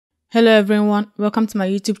Hello everyone, welcome to my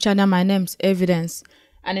YouTube channel. My name is Evidence,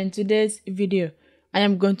 and in today's video I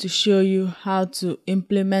am going to show you how to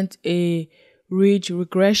implement a ridge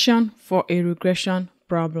regression for a regression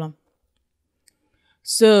problem.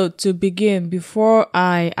 So to begin, before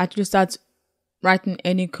I actually start writing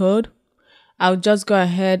any code, I'll just go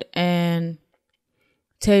ahead and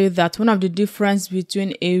tell you that one of the difference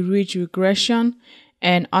between a ridge regression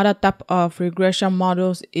and other type of regression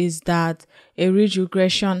models is that a ridge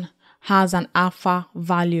regression has an alpha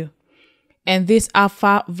value, and this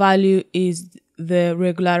alpha value is the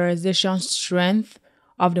regularization strength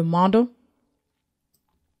of the model,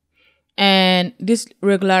 and this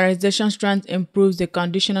regularization strength improves the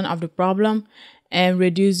conditioning of the problem and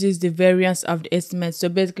reduces the variance of the estimate. So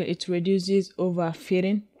basically it reduces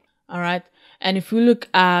overfitting. All right, and if we look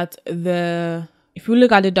at the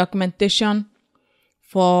documentation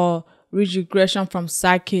for ridge regression from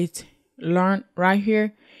Scikit-Learn right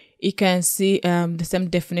here, you can see the same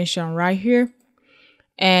definition right here,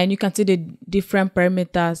 and you can see the different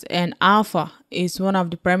parameters, and alpha is one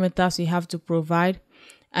of the parameters you have to provide,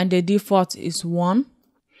 and the default is 1,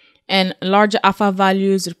 and larger alpha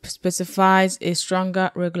values specifies a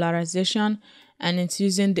stronger regularization, and it's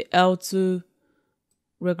using the L2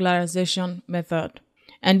 regularization method.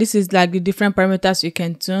 And this is like the different parameters you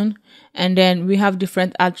can tune, and then we have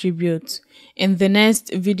different attributes. In the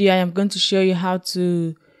next video I am going to show you how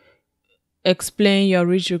to explain your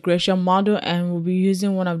ridge regression model, and we'll be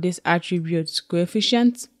using one of these attributes,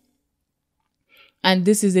 coefficients. And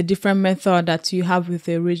this is a different method that you have with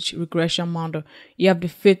a ridge regression model. You have the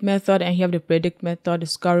fit method, and you have the predict method, the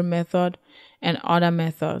scoring method, and other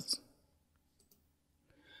methods.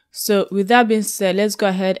 So with that being said, let's go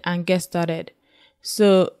ahead and get started.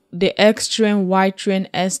 So the X train, Y train,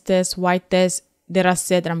 S test, Y test data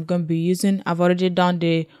set that I'm going to be using, I've already done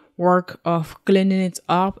the work of cleaning it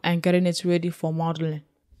up and getting it ready for modeling.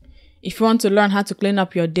 If you want to learn how to clean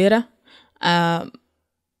up your data,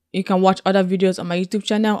 you can watch other videos on my YouTube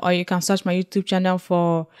channel, or you can search my YouTube channel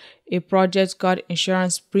for a project called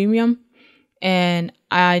Insurance Premium. And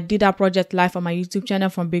I did that project live on my YouTube channel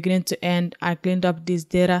from beginning to end. I cleaned up this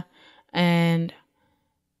data and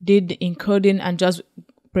did the encoding and just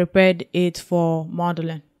prepared it for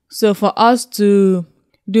modeling. So for us to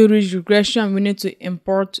do ridge regression, we need to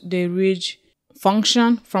import the ridge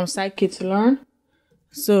function from Scikit-Learn.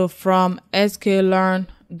 So from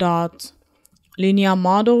sklearn.linear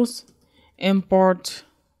models, import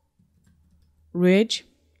ridge.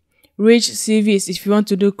 Ridge CV is if you want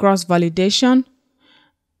to do cross validation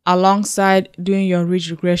alongside doing your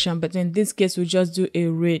ridge regression, but in this case we just do a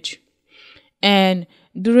ridge. And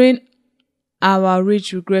during our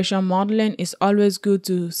ridge regression modeling, it's always good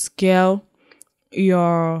to scale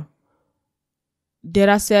your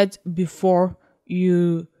data set before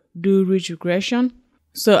you do ridge regression.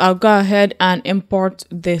 So I'll go ahead and import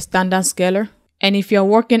the standard scaler. And if you're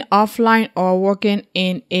working offline or working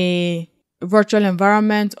in a virtual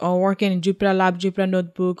environment or working in Jupyter Lab, Jupyter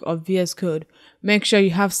Notebook, or VS Code, make sure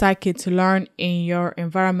you have Scikit-Learn in your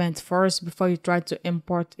environment first before you try to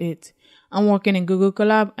import it. I'm working in Google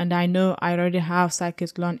Colab, and I know I already have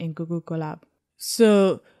Scikit-Learn in Google Colab.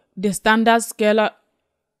 So the standard scaler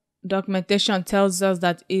documentation tells us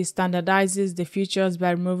that it standardizes the features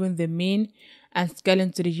by removing the mean and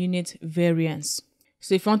scaling to the unit variance.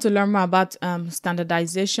 So if you want to learn more about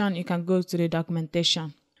standardization, you can go to the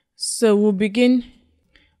documentation. So we'll begin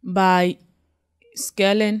by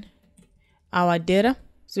scaling our data.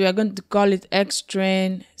 So we are going to call it X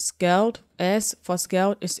train scaled. S for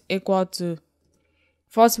scaled is equal to,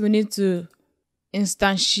 first we need to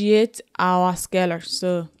instantiate our scaler.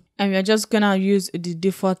 So, and we're just gonna use the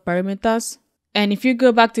default parameters. And if you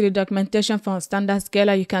go back to the documentation from standard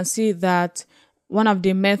scaler, you can see that one of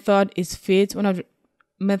the method is fit, one of the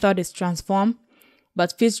method is transform,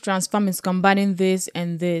 but fit transform is combining this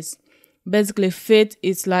and this. Basically fit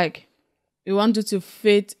is like we want you to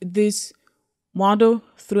fit this model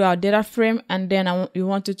through our data frame, and then we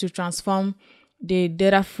want you to transform the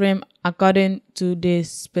data frame according to the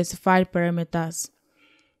specified parameters.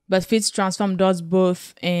 But fit transform does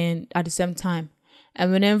both at the same time.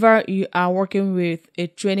 And whenever you are working with a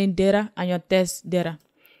training data and your test data,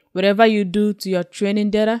 whatever you do to your training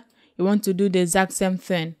data, you want to do the exact same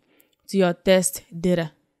thing to your test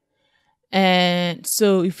data. And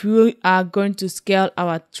so if we are going to scale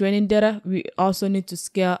our training data, we also need to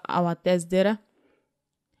scale our test data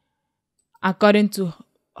according to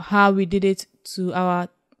how we did it to our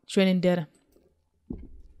training data.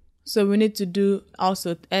 So we need to do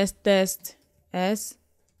also s test s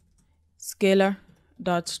scalar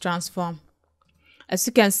dot transform. As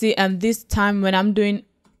you can see, this time when I'm doing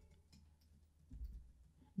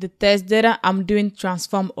the test data, I'm doing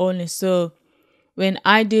transform only. So when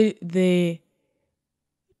I did the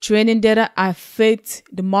training data, I fit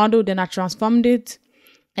the model, then I transformed it.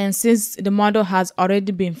 And since the model has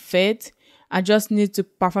already been fit, I just need to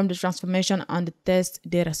perform the transformation on the test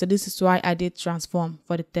data. So this is why I did transform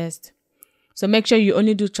for the test. So make sure you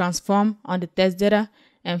only do transform on the test data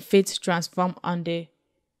and fit transform on the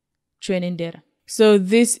training data. So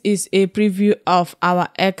this is a preview of our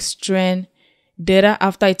X-train data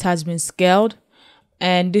after it has been scaled.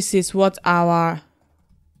 And this is what our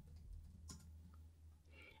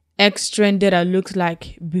X-train data looks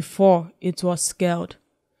like before it was scaled.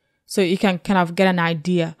 So you can kind of get an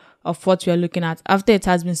idea of what we are looking at. After it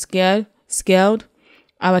has been scaled,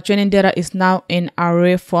 our training data is now in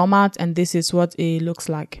array format, and this is what it looks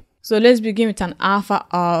like. So let's begin with an alpha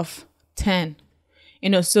of 10.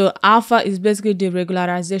 So alpha is basically the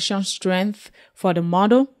regularization strength for the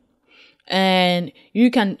model. And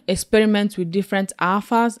you can experiment with different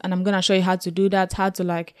alphas, and I'm going to show you how to do that, how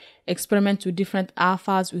to experiment with different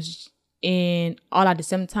alphas in all at the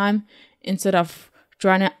same time instead of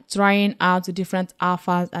trying out different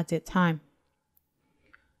alphas at a time.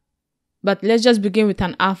 But let's just begin with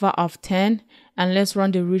an alpha of 10 and let's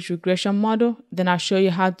run the ridge regression model. Then I'll show you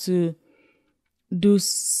how to do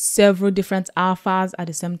several different alphas at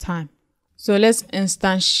the same time. So let's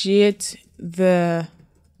instantiate the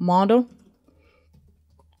model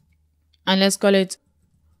and let's call it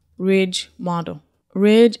ridge model.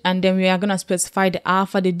 Ridge, and then we are going to specify the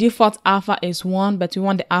alpha. The default alpha is 1, but we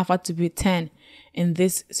want the alpha to be 10 in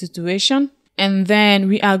this situation. And then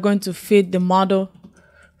we are going to feed the model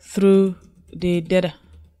through the data.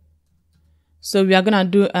 So we are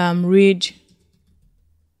going to do ridge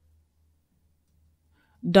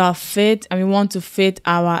dot fit, and we want to fit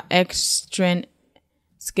our X-train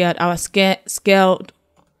scaled, our scaled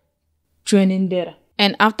training data.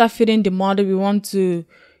 And after fitting the model, we want to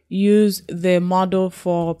use the model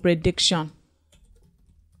for prediction.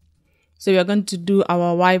 So we are going to do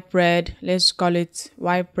our ypred, let's call it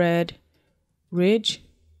ypred ridge.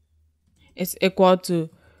 It's equal to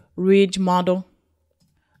ridge model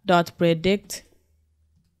dot predict,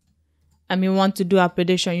 and we want to do our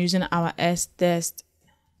prediction using our S-test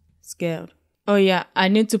scaled. Oh yeah, I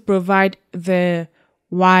need to provide the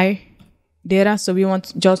Y data, so we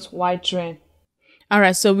want just Y train. All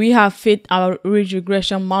right, so we have fit our ridge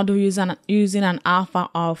regression model using an alpha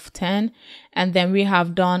of 10, and then we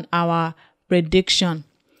have done our prediction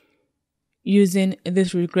using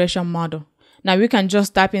this regression model. Now we can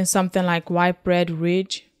just type in something like ypred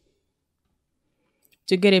ridge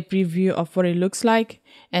to get a preview of what it looks like.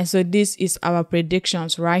 And so this is our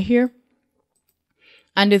predictions right here.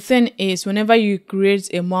 And the thing is, whenever you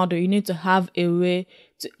create a model, you need to have a way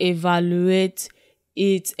to evaluate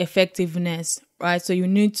its effectiveness, right? So you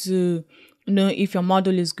need to know if your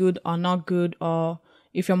model is good or not good, or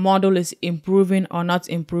if your model is improving or not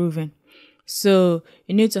improving. So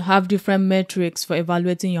you need to have different metrics for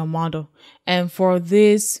evaluating your model. And for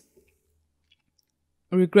this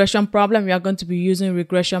regression problem, we are going to be using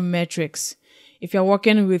regression metrics. If you're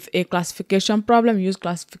working with a classification problem, use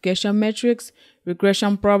classification metrics.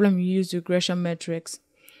 Regression problem, you use regression metrics.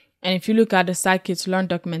 And if you look at the Scikit-Learn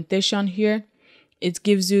documentation here, it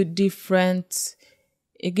gives you a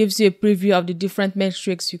preview of the different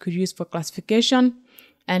metrics you could use for classification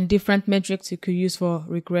and different metrics you could use for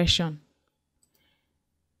regression.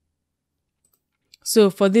 So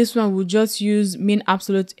for this one, we'll just use mean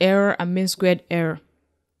absolute error and mean squared error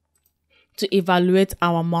to evaluate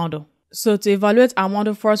our model. So to evaluate our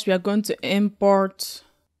model, first we are going to import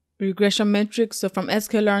regression metrics. So from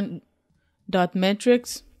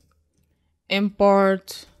sklearn.metrics,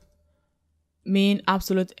 import mean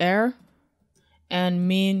absolute error and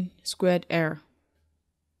mean squared error.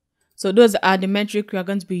 So those are the metrics we are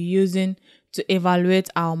going to be using to evaluate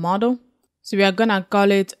our model. So we are going to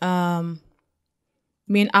call it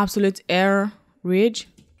mean absolute error ridge,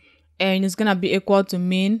 and it's going to be equal to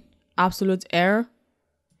mean absolute error.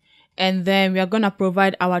 And then we are going to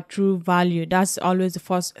provide our true value. That's always the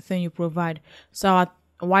first thing you provide. So our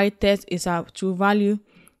Y test is our true value,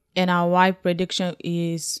 and our Y prediction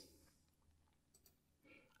is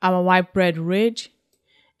our ypred ridge.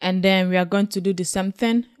 And then we are going to do the same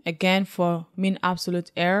thing again for mean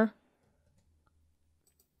absolute error.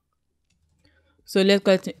 So let's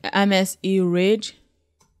call it MSE ridge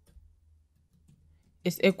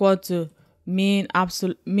is equal to mean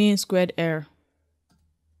squared error.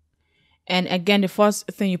 And again, the first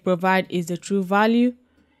thing you provide is the true value,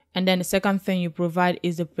 and then the second thing you provide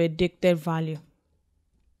is the predicted value.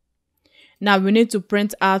 Now we need to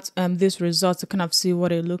print out this result to kind of see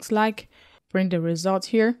what it looks like. print the result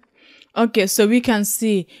here. Okay, so we can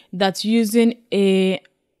see that using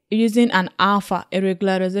an alpha, a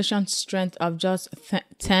regularization strength of just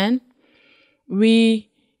 10, we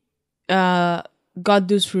got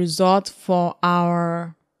this result for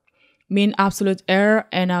our mean absolute error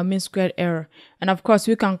and our mean squared error. And of course,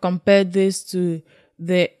 we can compare this to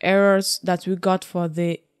the errors that we got for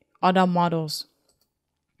the other models.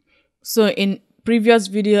 So in previous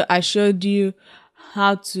video, I showed you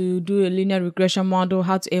how to do a linear regression model,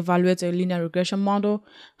 how to evaluate a linear regression model,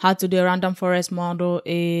 how to do a random forest model,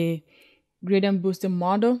 a gradient boosting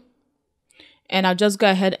model. And I'll just go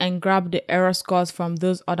ahead and grab the error scores from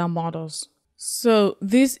those other models. So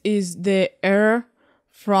this is the error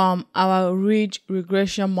from our ridge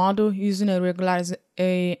regression model using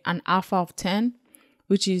an alpha of 10,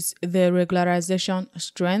 which is the regularization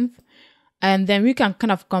strength. And then we can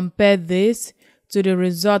kind of compare this to the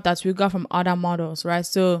result that we got from other models, right?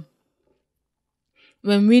 So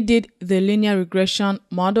when we did the linear regression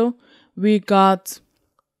model, we got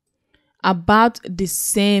about the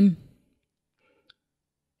same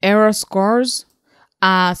error scores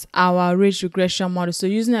as our ridge regression model. So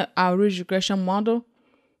using our ridge regression model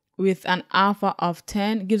with an alpha of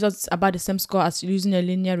 10 gives us about the same score as using a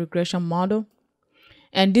linear regression model.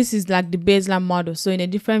 And this is like the baseline model. So in a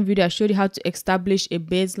different video, I showed you how to establish a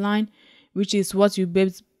baseline, which is what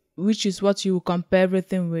you compare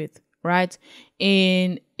everything with, right?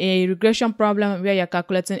 In a regression problem where you're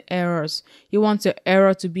calculating errors, you want your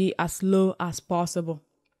error to be as low as possible.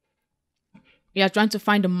 You are trying to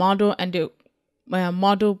find the model and the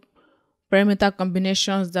model parameter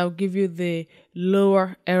combinations that will give you the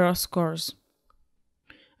lower error scores.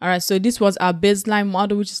 All right, so this was our baseline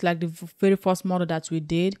model, which is like the very first model that we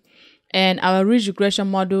did. And our ridge regression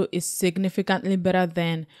model is significantly better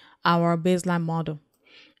than our baseline model.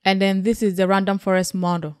 And then this is the random forest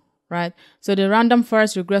model, right? So the random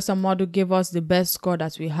forest regression model gave us the best score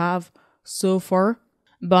that we have so far.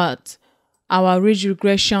 But our ridge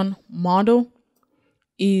regression model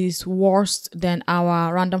is worse than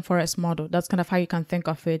our random forest model. That's kind of how you can think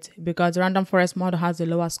of it, because the random forest model has a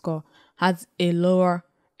lower score, has a lower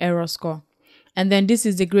error score. And then this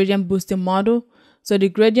is the gradient boosting model. So the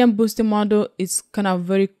gradient boosting model is kind of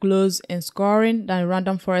very close in scoring than the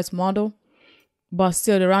random forest model, but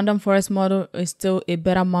still the random forest model is still a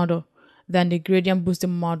better model than the gradient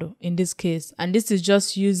boosting model in this case. And this is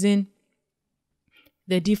just using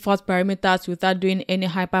the default parameters without doing any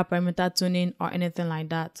hyperparameter tuning or anything like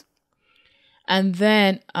that. And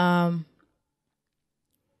then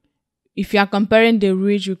if you are comparing the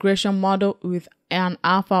ridge regression model with an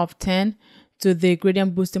alpha of 10 to the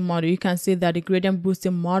gradient boosting model, you can see that the gradient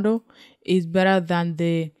boosting model is better than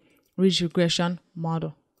the ridge regression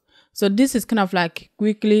model. So this is kind of like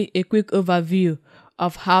a quick overview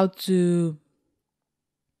of how to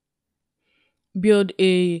build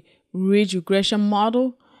a ridge regression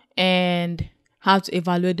model and how to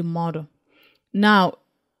evaluate the model. Now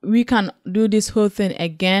we can do this whole thing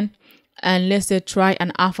again, and let's say try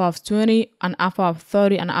an alpha of 20, an alpha of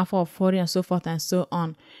 30, an alpha of 40, and so forth and so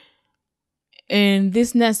on. In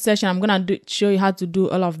this next session, I'm gonna show you how to do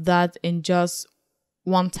all of that in just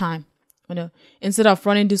one time. Instead of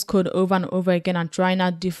running this code over and over again and trying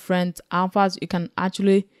out different alphas, you can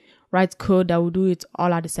actually write code that will do it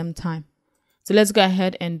all at the same time. So let's go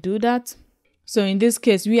ahead and do that. So in this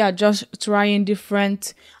case, we are just trying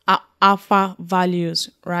different alpha values,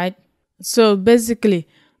 right? So basically,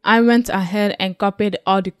 I went ahead and copied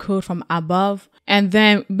all the code from above. And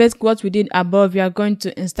then basically what we did above, we are going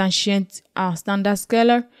to instantiate our standard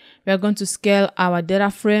scaler. We are going to scale our data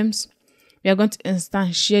frames. We are going to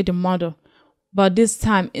instantiate the model. But this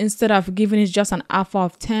time, instead of giving it just an alpha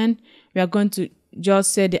of 10, we are going to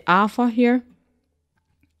just say the alpha here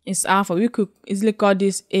is alpha. We could easily call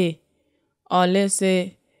this A, or let's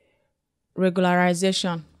say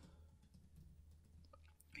regularization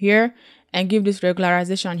here, and give this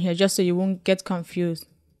regularization here just so you won't get confused.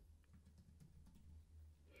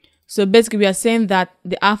 So basically we are saying that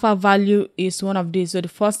the alpha value is one of these. So the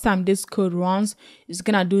first time this code runs, it's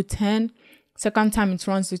gonna do 10. Second time it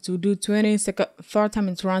runs, it will do 20. Third time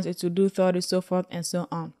it runs, it will do 30, so forth and so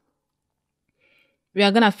on. We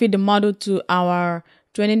are gonna feed the model to our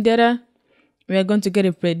training data. We are going to get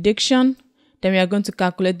a prediction. Then we are going to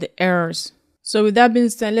calculate the errors. So with that being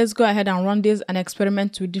said, let's go ahead and run this and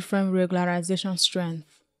experiment with different regularization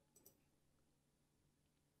strength.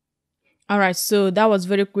 All right, so that was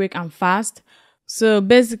very quick and fast. So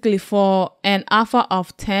basically for an alpha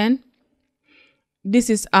of 10, this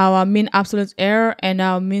is our mean absolute error and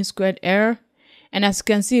our mean squared error. And as you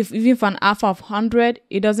can see, even for an alpha of 100,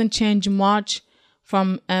 it doesn't change much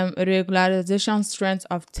from a regularization strength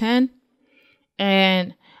of 10,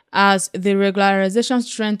 and as the regularization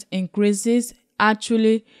strength increases,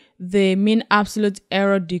 actually the mean absolute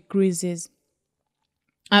error decreases.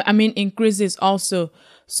 Increases also.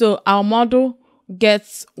 So our model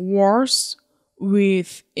gets worse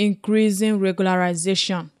with increasing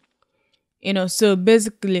regularization. So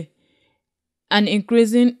basically, an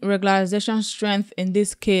increasing regularization strength in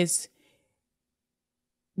this case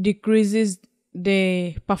decreases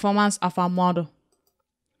the performance of our model.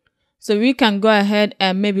 So we can go ahead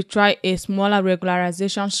and maybe try a smaller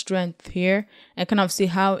regularization strength here and kind of see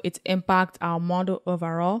how it impacts our model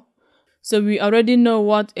overall. So we already know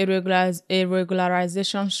what a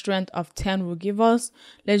regularization strength of 10 will give us.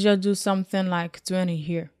 Let's just do something like 20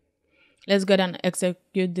 here. Let's go ahead and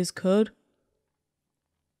execute this code.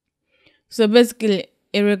 So basically,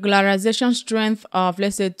 a regularization strength of,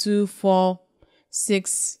 let's say, 2, 4,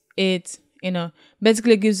 6, 8,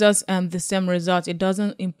 basically gives us the same result. It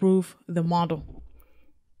doesn't improve the model.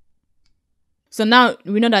 So now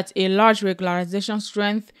we know that a large regularization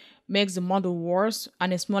strength makes the model worse,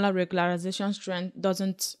 and a smaller regularization strength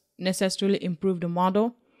doesn't necessarily improve the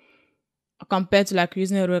model compared to like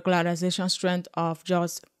using a regularization strength of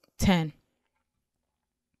just 10.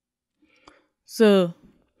 So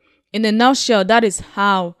in a nutshell, that is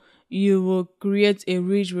how you will create a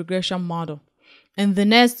ridge regression model. In the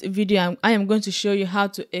next video, I am going to show you how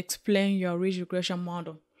to explain your ridge regression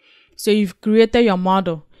model. So you've created your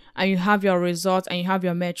model and you have your results and you have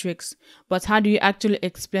your metrics, but how do you actually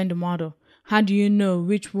explain the model? How do you know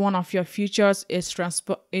which one of your features is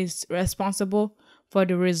responsible for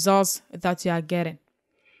the results that you are getting?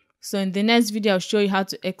 So in the next video, I'll show you how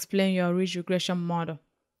to explain your ridge regression model.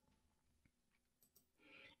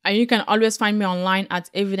 And you can always find me online at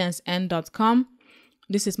evidencen.com.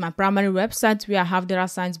 This is my primary website where I have data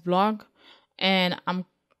science blog, and I'm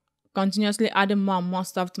continuously adding more and more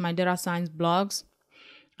stuff to my data science blogs.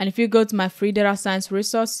 And if you go to my free data science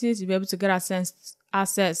resources, you'll be able to get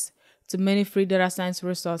access to many free data science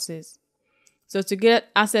resources. So to get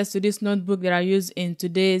access to this notebook that I use in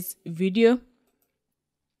today's video,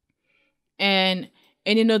 and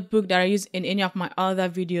any notebook that I use in any of my other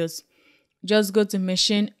videos, just go to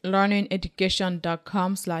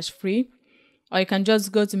machinelearningeducation.com/free, or you can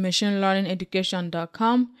just go to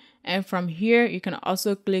machinelearningeducation.com, and from here you can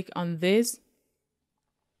also click on this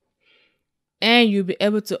and you'll be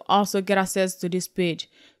able to also get access to this page.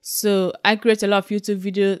 So I create a lot of YouTube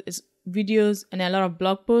videos and a lot of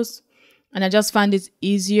blog posts, and I just find it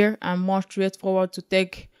easier and more straightforward to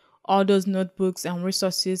take all those notebooks and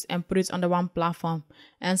resources and put it under one platform.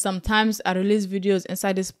 And sometimes I release videos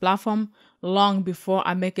inside this platform long before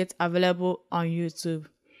I make it available on YouTube.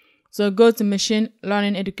 So go to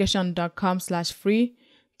machinelearningeducation.com/free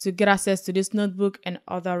to get access to this notebook and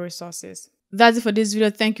other resources. That's it for this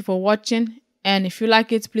video. Thank you for watching. And if you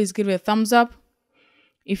like it, please give it a thumbs up.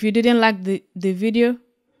 If you didn't like the video,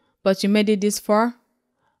 but you made it this far,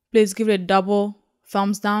 please give it a double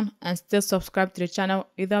thumbs down and still subscribe to the channel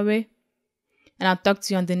either way. And I'll talk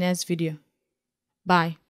to you on the next video. Bye.